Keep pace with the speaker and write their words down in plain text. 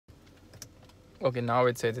Okay, now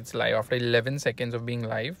it says it's live after 11 seconds of being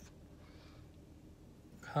live.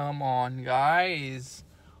 Come on, guys.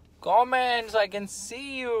 Comments, I can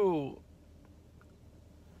see you.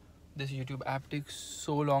 This YouTube app takes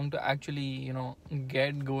so long to actually,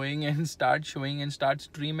 get going and start showing and start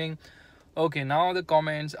streaming. Okay, now the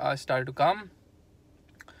comments are started to come.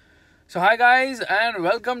 So hi guys, and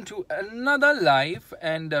welcome to another live.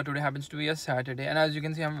 And today happens to be a Saturday, and as you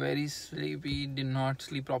can see, I'm very sleepy. Did not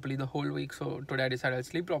sleep properly the whole week, so today I decided I'll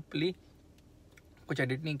sleep properly. Kuch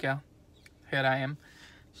edit nahi kiya. Here I am.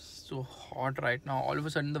 So hot right now. All of a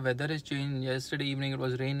sudden the weather has changed. Yesterday evening it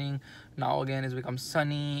was raining. Now again it's become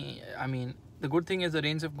sunny. I mean, the good thing is the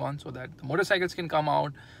rains have gone, so that the motorcycles can come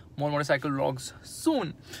out. More motorcycle vlogs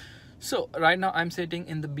soon. So right now I'm sitting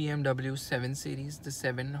in the BMW 7 Series, the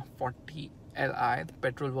 740 Li, the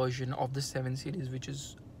petrol version of the 7 Series, which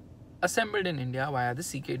is assembled in India via the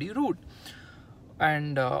CKD route.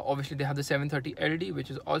 And obviously they have the 730 LD, which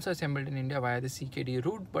is also assembled in India via the CKD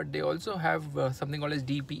route, but they also have something called as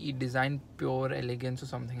DPE, Design Pure Elegance or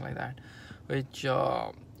something like that, which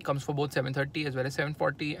comes for both 730 as well as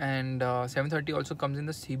 740, and 730 also comes in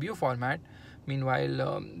the CBU format.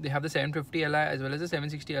 Meanwhile, they have the 750 Li as well as the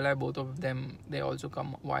 760 Li. Both of them, they also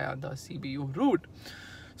come via the CBU route.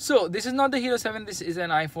 So this is not the Hero 7. This is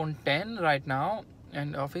an iPhone 10 right now.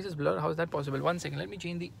 And face is blurred. How is that possible? 1 second. Let me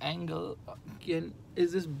change the angle.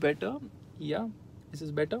 Is this better? Yeah, this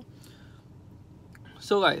is better.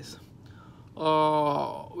 So guys,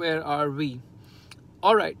 where are we?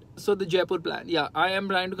 Alright, so the Jaipur plan. Yeah, I am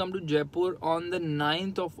trying to come to Jaipur on the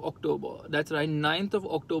 9th of October. That's right, 9th of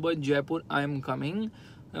October, Jaipur, I am coming.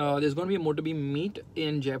 There's going to be a MotorBeam meet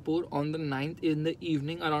in Jaipur on the 9th in the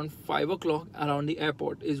evening around 5 o'clock around the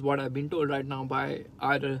airport, is what I've been told right now by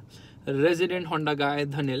our resident Honda guy,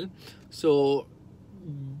 Dhanil. So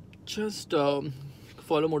just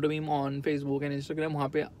follow MotorBeam on Facebook and Instagram.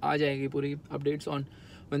 Wahan pe aa jayegi puri updates on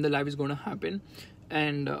when the live is going to happen.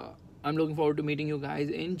 And I'm looking forward to meeting you guys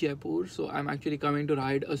in Jaipur. So I'm actually coming to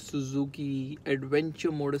ride a Suzuki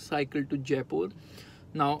adventure motorcycle to Jaipur.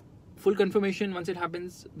 Now, full confirmation once it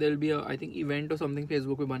happens, there'll be a, I think, event or something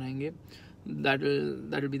Facebook पे बनाएंगे.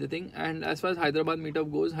 That'll be the thing. And as far as Hyderabad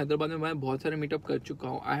meetup goes, Hyderabad में मैं बहुत सारे meetup कर चुका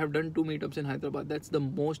हूँ. I have done 2 meetups in Hyderabad. That's the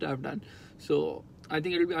most I've done. So I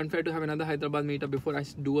think it'll be unfair to have another Hyderabad meetup before I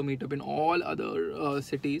do a meetup in all other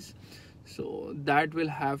cities. So that will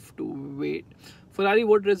have to wait. Ferrari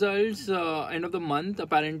vote results end of the month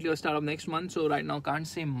apparently, or start of next month. So right now can't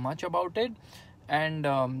say much about it. And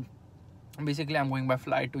basically I'm going by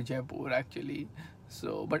flight to Jaipur actually.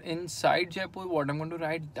 So but inside Jaipur, what I'm going to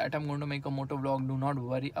ride, that I'm going to make a motor vlog. Do not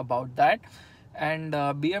worry about that. And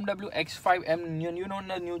BMW X5M, you know,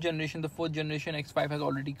 the new generation, the 4th generation X5 has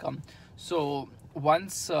already come. So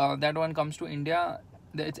once that one comes to India,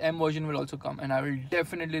 its M version will also come, and I will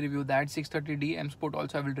definitely review that. 630D M Sport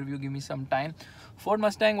also I will review. Give me some time. Ford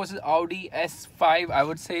Mustang versus Audi S5. I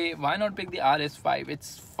would say why not pick the RS5?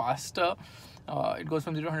 It's faster. It goes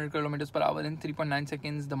from 0 to 100 kilometers per hour in 3.9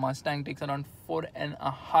 seconds. The Mustang takes around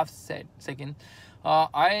 4.5 seconds.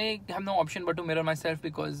 I have no option but to mirror myself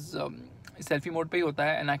because selfie mode pe hi hota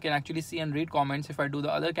hai, and I can actually see and read comments. If I do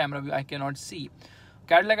the other camera view, I cannot see.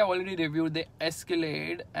 Cadillac, I've already reviewed the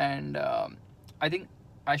Escalade, and I think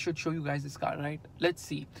I should show you guys this car, right? Let's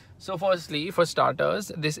see. So firstly, for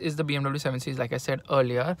starters, this is the BMW 7 Series, like I said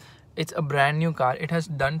earlier. It's a brand new car. It has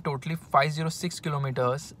done totally 506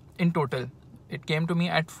 kilometers in total. It came to me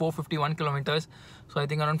at 451 kilometers. So I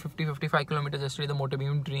think around 50-55 kilometers yesterday the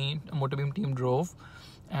MotorBeam team drove.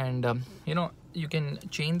 And you know, you can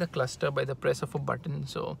change the cluster by the press of a button.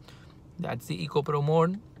 So that's the Eco Pro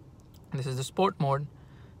mode. This is the Sport mode.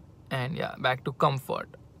 And yeah, back to comfort.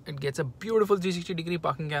 It gets a beautiful 360-degree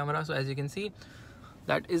parking camera. So as you can see,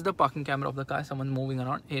 that is the parking camera of the car. Someone moving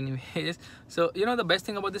around. Anyways, so you know, the best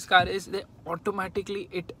thing about this car is that automatically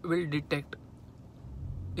it will detect,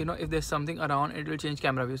 you know, if there's something around, it will change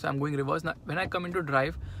camera view. So I'm going reverse now. When I come into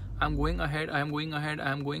drive, I'm going ahead, I am going ahead, I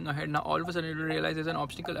am going ahead. Now all of a sudden it will realize there's an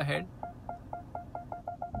obstacle ahead,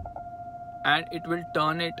 and it will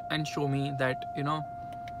turn it and show me that, you know,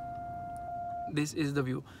 this is the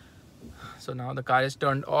view. So now the car is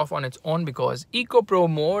turned off on its own because Eco Pro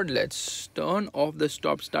mode. Let's turn off the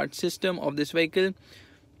stop start system of this vehicle.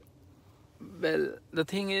 Well, the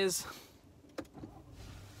thing is,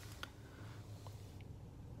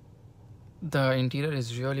 the interior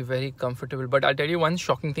is really very comfortable, but I'll tell you one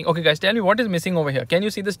shocking thing. Okay guys, tell me what is missing over here. Can you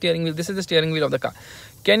see the steering wheel? This is the steering wheel of the car.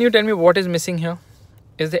 Can you tell me what is missing here?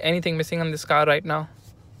 Is there anything missing on this car right now?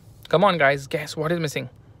 Come on guys, guess what is missing.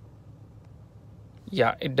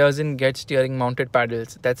 Yeah, it doesn't get steering mounted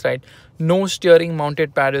paddles. That's right, no steering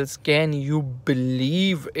mounted paddles. Can you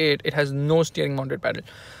believe it? It has no steering mounted paddle.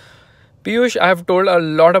 Piyush, I have told a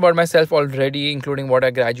lot about myself already, including what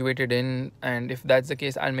I graduated in, and if that's the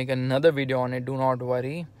case, I'll make another video on it, do not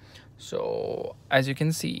worry. So as you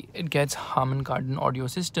can see, it gets Harman Kardon audio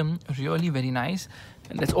system, really very nice.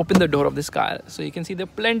 And let's open the door of this car. So you can see there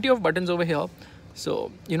are plenty of buttons over here.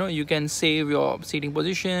 So you know, you can save your seating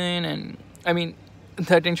position, and I mean,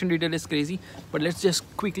 the attention detail is crazy. But let's just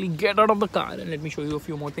quickly get out of the car and let me show you a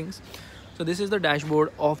few more things. So this is the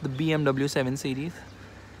dashboard of the BMW 7 Series.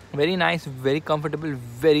 Very nice, very comfortable,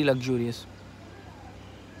 very luxurious.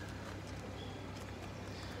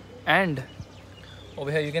 And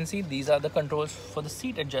over here you can see these are the controls for the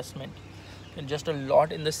seat adjustment. You can adjust a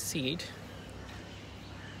lot in the seat.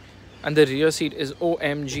 And the rear seat is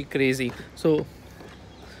OMG crazy. So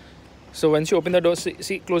once you open the door,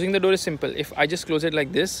 see, closing the door is simple. If I just close it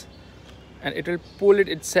like this, and it will pull it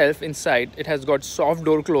itself inside. It has got soft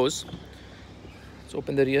door close. Let's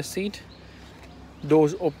open the rear seat.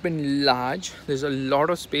 Doors open large. There's a lot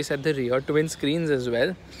of space at the rear, twin screens as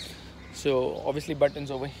well. So obviously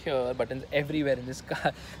buttons over here, buttons everywhere in this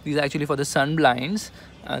car. These are actually for the sun blinds.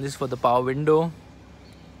 This is for the power window.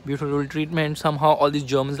 Beautiful treatment. Somehow all these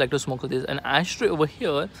Germans like to smoke. So there's an ashtray over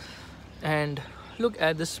here, and look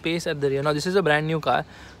at the space at the rear. Now this is a brand new car,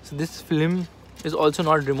 so this film is also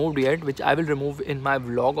not removed yet, which I will remove in my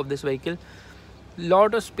vlog of this vehicle.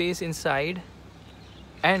 Lot of space inside,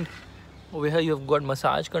 and over here you have got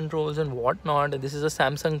massage controls and whatnot. This is a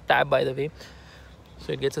Samsung tab, by the way.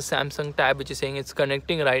 So it gets a Samsung tab which is saying it's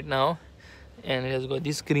connecting right now, and it has got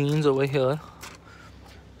these screens over here,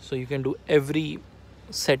 so you can do every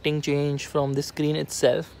setting change from the screen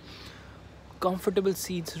itself. Comfortable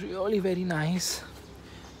seats, really very nice.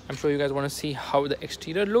 I'm sure you guys want to see how the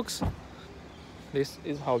exterior looks. This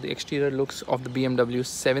is how the exterior looks of the BMW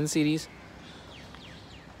 7 Series.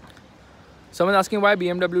 Someone asking why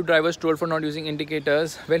BMW drivers troll for not using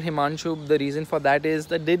indicators. Well, Himanshu, the reason for that is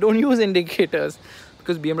that they don't use indicators,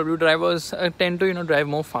 because BMW drivers tend to, you know, drive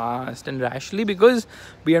more fast and rashly, because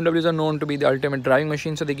BMWs are known to be the ultimate driving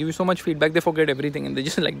machine. So they give you so much feedback, they forget everything and they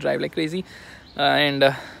just like drive like crazy. Now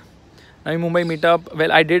Mumbai meetup.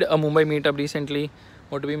 Well, I did a Mumbai meetup recently,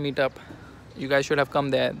 MotorBeam meetup. You guys should have come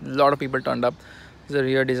there. A lot of people turned up. This is the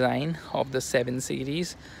rear design of the 7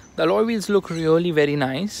 Series. The alloy wheels look really very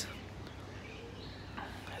nice.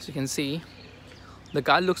 As you can see, the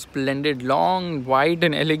car looks splendid, long, wide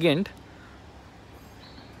and elegant.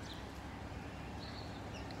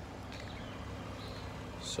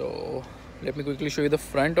 So let me quickly show you the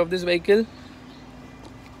front of this vehicle.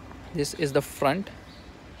 This is the front.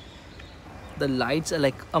 The lights are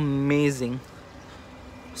like amazing.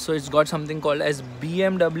 So it's got something called as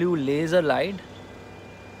BMW laser light,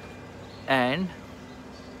 and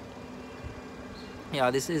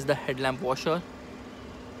yeah, this is the headlamp washer.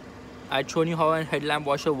 I'd shown you how a headlamp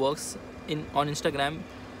washer works on Instagram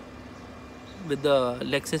with the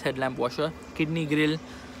Lexus headlamp washer. Kidney grill.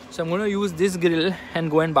 So I'm going to use this grill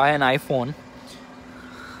and go and buy an iPhone.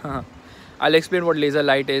 I'll explain what laser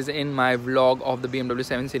light is in my vlog of the BMW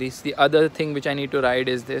 7 Series. The other thing which I need to ride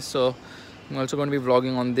is this. So I'm also going to be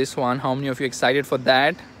vlogging on this one. How many of you excited for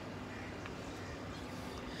that?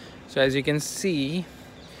 So as you can see,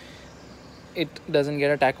 it doesn't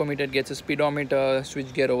get a tachometer, it gets a speedometer,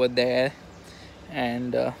 switch gear over there,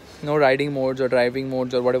 and no riding modes or driving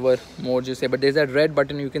modes or whatever modes you say, but there's that red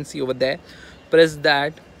button you can see over there. Press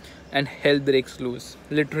that and hell breaks loose.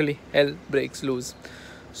 Literally hell breaks loose.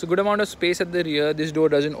 So good amount of space at the rear. This door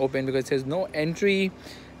doesn't open because it says no entry,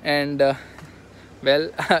 and well,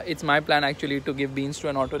 it's my plan actually to give beans to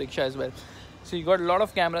an auto rickshaw as well. So you got a lot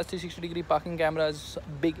of cameras, 360-degree parking cameras,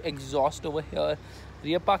 big exhaust over here,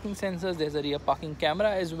 rear parking sensors. There's a rear parking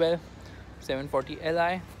camera as well. 740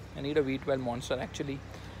 Li. I need a V12 monster actually.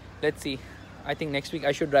 Let's see. I think next week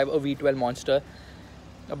I should drive a V12 monster,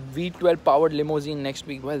 a V12 powered limousine next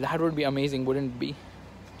week. Well, that would be amazing, wouldn't it be?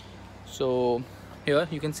 So here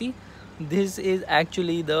you can see this is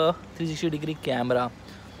actually the 360-degree camera,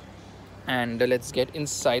 and let's get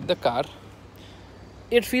inside the car.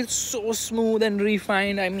 It feels so smooth and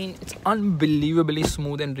refined. I mean, it's unbelievably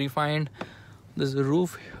smooth and refined. There's a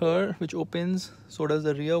roof here which opens, so does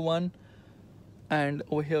the rear one. And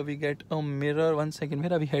over here we get a mirror. 1 second,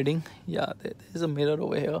 where are we heading? Yeah, there's a mirror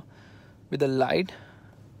over here with a light.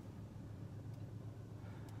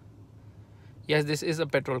 Yes, this is a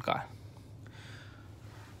petrol car.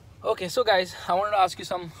 Okay, so guys, I wanted to ask you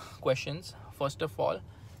some questions. First of all,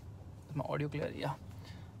 is my audio clear? Yeah.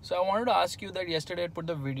 So I wanted to ask you that yesterday I put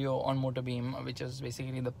the video on MotorBeam, which is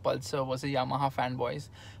basically the Pulsar versus Yamaha fanboys.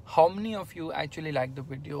 How many of you actually liked the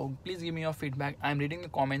video? Please give me your feedback. I'm reading the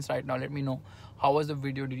comments right now. Let me know, how was the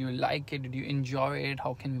video? Did you like it? Did you enjoy it?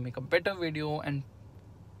 How can we make a better video? And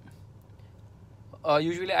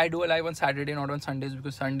usually I do a live on Saturday, not on Sundays,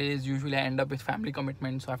 because Sundays usually I end up with family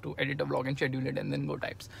commitments, so I have to edit a vlog and schedule it and then go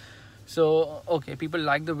types. So okay, people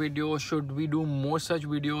like the video. Should we do more such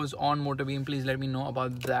videos on MotorBeam? Please let me know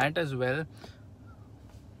about that as well.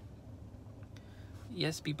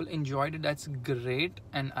 Yes, people enjoyed it. That's great,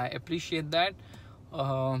 and I appreciate that.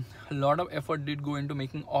 A lot of effort did go into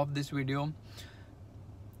making of this video.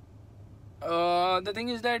 The thing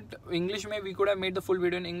is that English, we could have made the full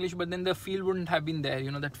video in English, but then the feel wouldn't have been there. You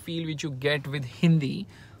know, that feel which you get with Hindi,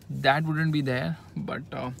 that wouldn't be there. But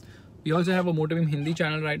we also have a MotorBeam Hindi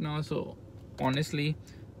channel right now, so honestly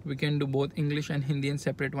we can do both English and Hindi in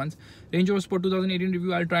separate ones. Range Rover Sport 2018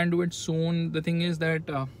 review, I'll try and do it soon. The thing is that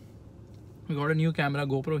we got a new camera,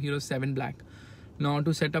 GoPro Hero 7 Black. Now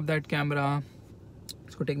to set up that camera,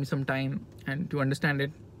 it's going to take me some time and to understand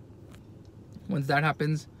it. Once that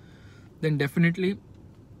happens, then definitely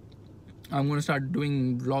I'm going to start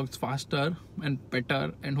doing vlogs faster and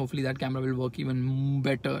better, and hopefully that camera will work even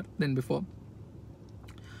better than before.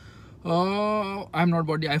 I'm not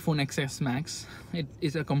bought the iPhone XS Max. It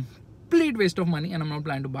is a complete waste of money and I'm not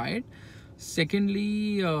planning to buy it.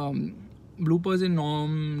 Secondly, bloopers in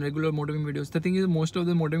regular MotorBeam videos. The thing is, most of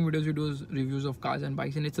the MotorBeam videos you do is reviews of cars and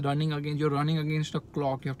bikes, and you're running against a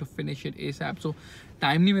clock. You have to finish it ASAP, so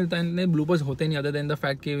time nahi milta, and bloopers hote nahi, other than the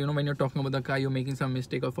fact that, you know, when you're talking about the car, you're making some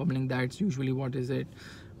mistake or fumbling. That's usually what is it.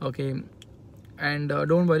 Okay, and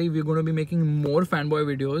don't worry, we're going to be making more fanboy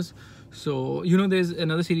videos. So, you know, there's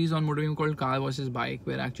another series on MotorBeam called Car versus Bike,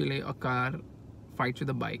 where actually a car fights with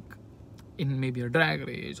a bike in maybe a drag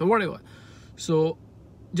race or whatever. So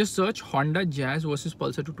just search Honda Jazz versus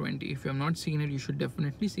Pulsar 220. If you have not seen it, you should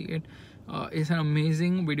definitely see it. It's an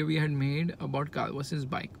amazing video we had made about car versus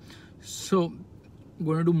bike. So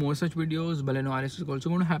going to do more such videos. Baleno RS is also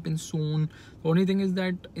going to happen soon. The only thing is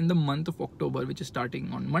that in the month of October, which is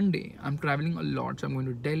starting on Monday, I'm traveling a lot. So I'm going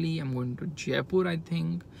to Delhi, I'm going to Jaipur, I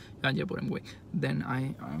think. Yeah, Jaipur I'm going. Then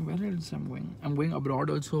where else I'm going? I'm going abroad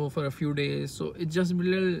also for a few days. So it's just a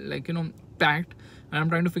little, like, you know, packed. And I'm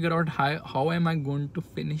trying to figure out how am I going to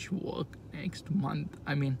finish work next month.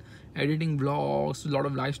 I mean, editing vlogs, a lot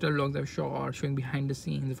of lifestyle vlogs I've shot, showing behind the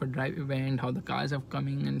scenes of a drive event, how the cars are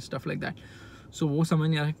coming and stuff like that. So वो समझ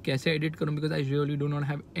नहीं आ रहा कैसे edit करूँ, because I really do not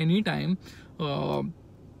have any time. Navi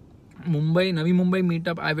Mumbai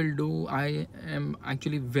meetup I will do. I am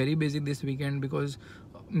actually very busy this weekend because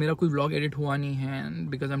मेरा कोई vlog edit हुआ नहीं है, and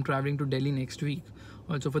because I'm traveling to Delhi next week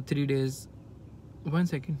also for 3 days. One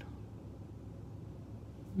second.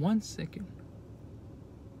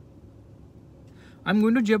 I'm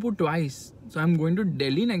going to Jaipur twice. So I'm going to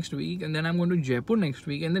Delhi next week, and then I'm going to Jaipur next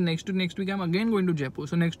week, and then next week I'm again going to Jaipur.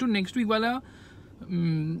 So next week wala,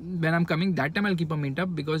 when I'm coming, that time I'll keep a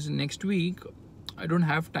meetup, because next week I don't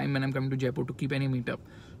have time when I'm coming to Jaipur to keep any meetup.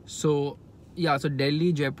 So yeah, so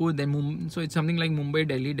Delhi, Jaipur, then Mumbai. So it's something like Mumbai,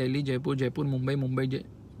 Delhi, Jaipur, Mumbai,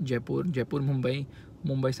 Jaipur, Mumbai,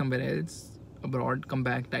 Mumbai somewhere else, abroad, come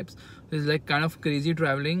back types. It's like kind of crazy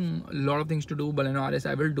traveling, a lot of things to do. Baleno RS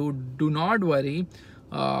I will do not worry.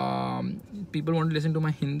 People want to listen to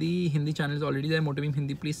my Hindi channel is already there, MotorBeam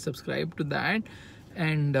Hindi. Please subscribe to that.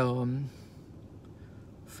 And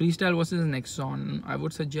Freestyle versus Nexon, I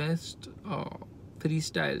would suggest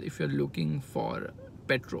Freestyle if you're looking for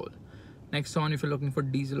petrol, Nexon if you're looking for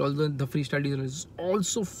diesel, although the Freestyle diesel is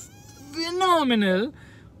also phenomenal.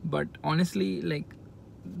 But honestly, like,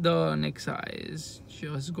 the Nexa is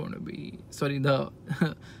just going to be, sorry, the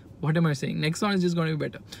what am I saying? Nexon is just going to be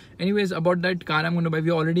better. Anyways, about that car I'm going to buy,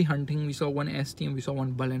 we're already hunting. We saw one STM, we saw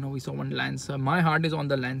one Baleno, we saw one Lancer. My heart is on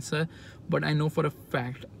the Lancer, but I know for a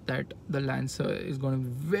fact that the Lancer is going to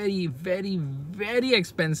be very, very, very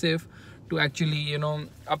expensive to actually, you know,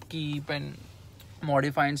 upkeep and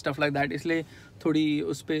modify and stuff like that. इसलिए थोड़ी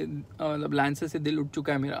उस पे Lancer से दिल उठ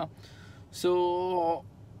चुका है मेरा. So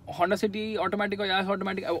Honda City automatic or Yaris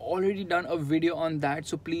automatic, I've already done a video on that,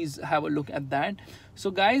 so please have a look at that.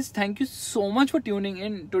 So guys, thank you so much for tuning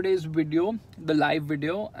in today's video, the live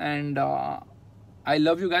video, and I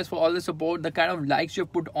love you guys for all the support, the kind of likes you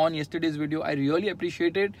put on yesterday's video. I really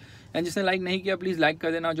appreciate it. And जिसने like नहीं किया, please like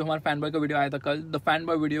कर देना. जो हमारा fanboy का video आया था कल, the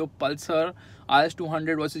fanboy video Pulsar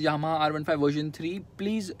RS200 versus Yamaha R15 version 3,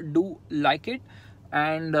 please do like it.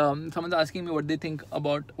 And someone's asking me what they think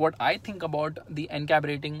about, what I think about the NCAP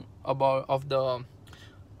rating of the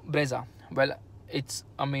Brezza. Well, it's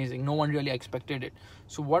amazing. No one really expected it.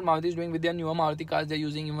 So what Maruti is doing with their newer Maruti cars, they're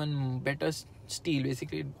using even better steel.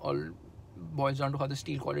 Basically, it all boils down to how the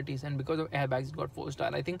steel quality is, and because of airbags, it got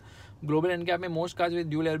 4-star. I think global NCAP, most cars with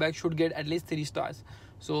dual airbags should get at least 3 stars.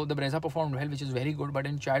 So the Brezza performed well, which is very good. But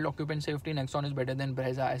in child occupant safety, Nexon is better than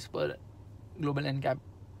Brezza as per global NCAP.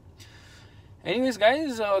 Anyways,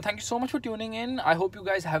 guys, thank you so much for tuning in. I hope you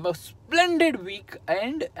guys have a splendid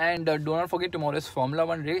weekend, and do not forget tomorrow's Formula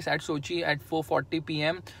 1 race at Sochi at 4:40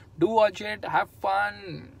 p.m. Do watch it, have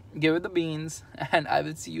fun, give it the beans, and I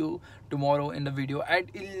will see you tomorrow in the video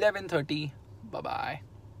at 11:30. Bye bye.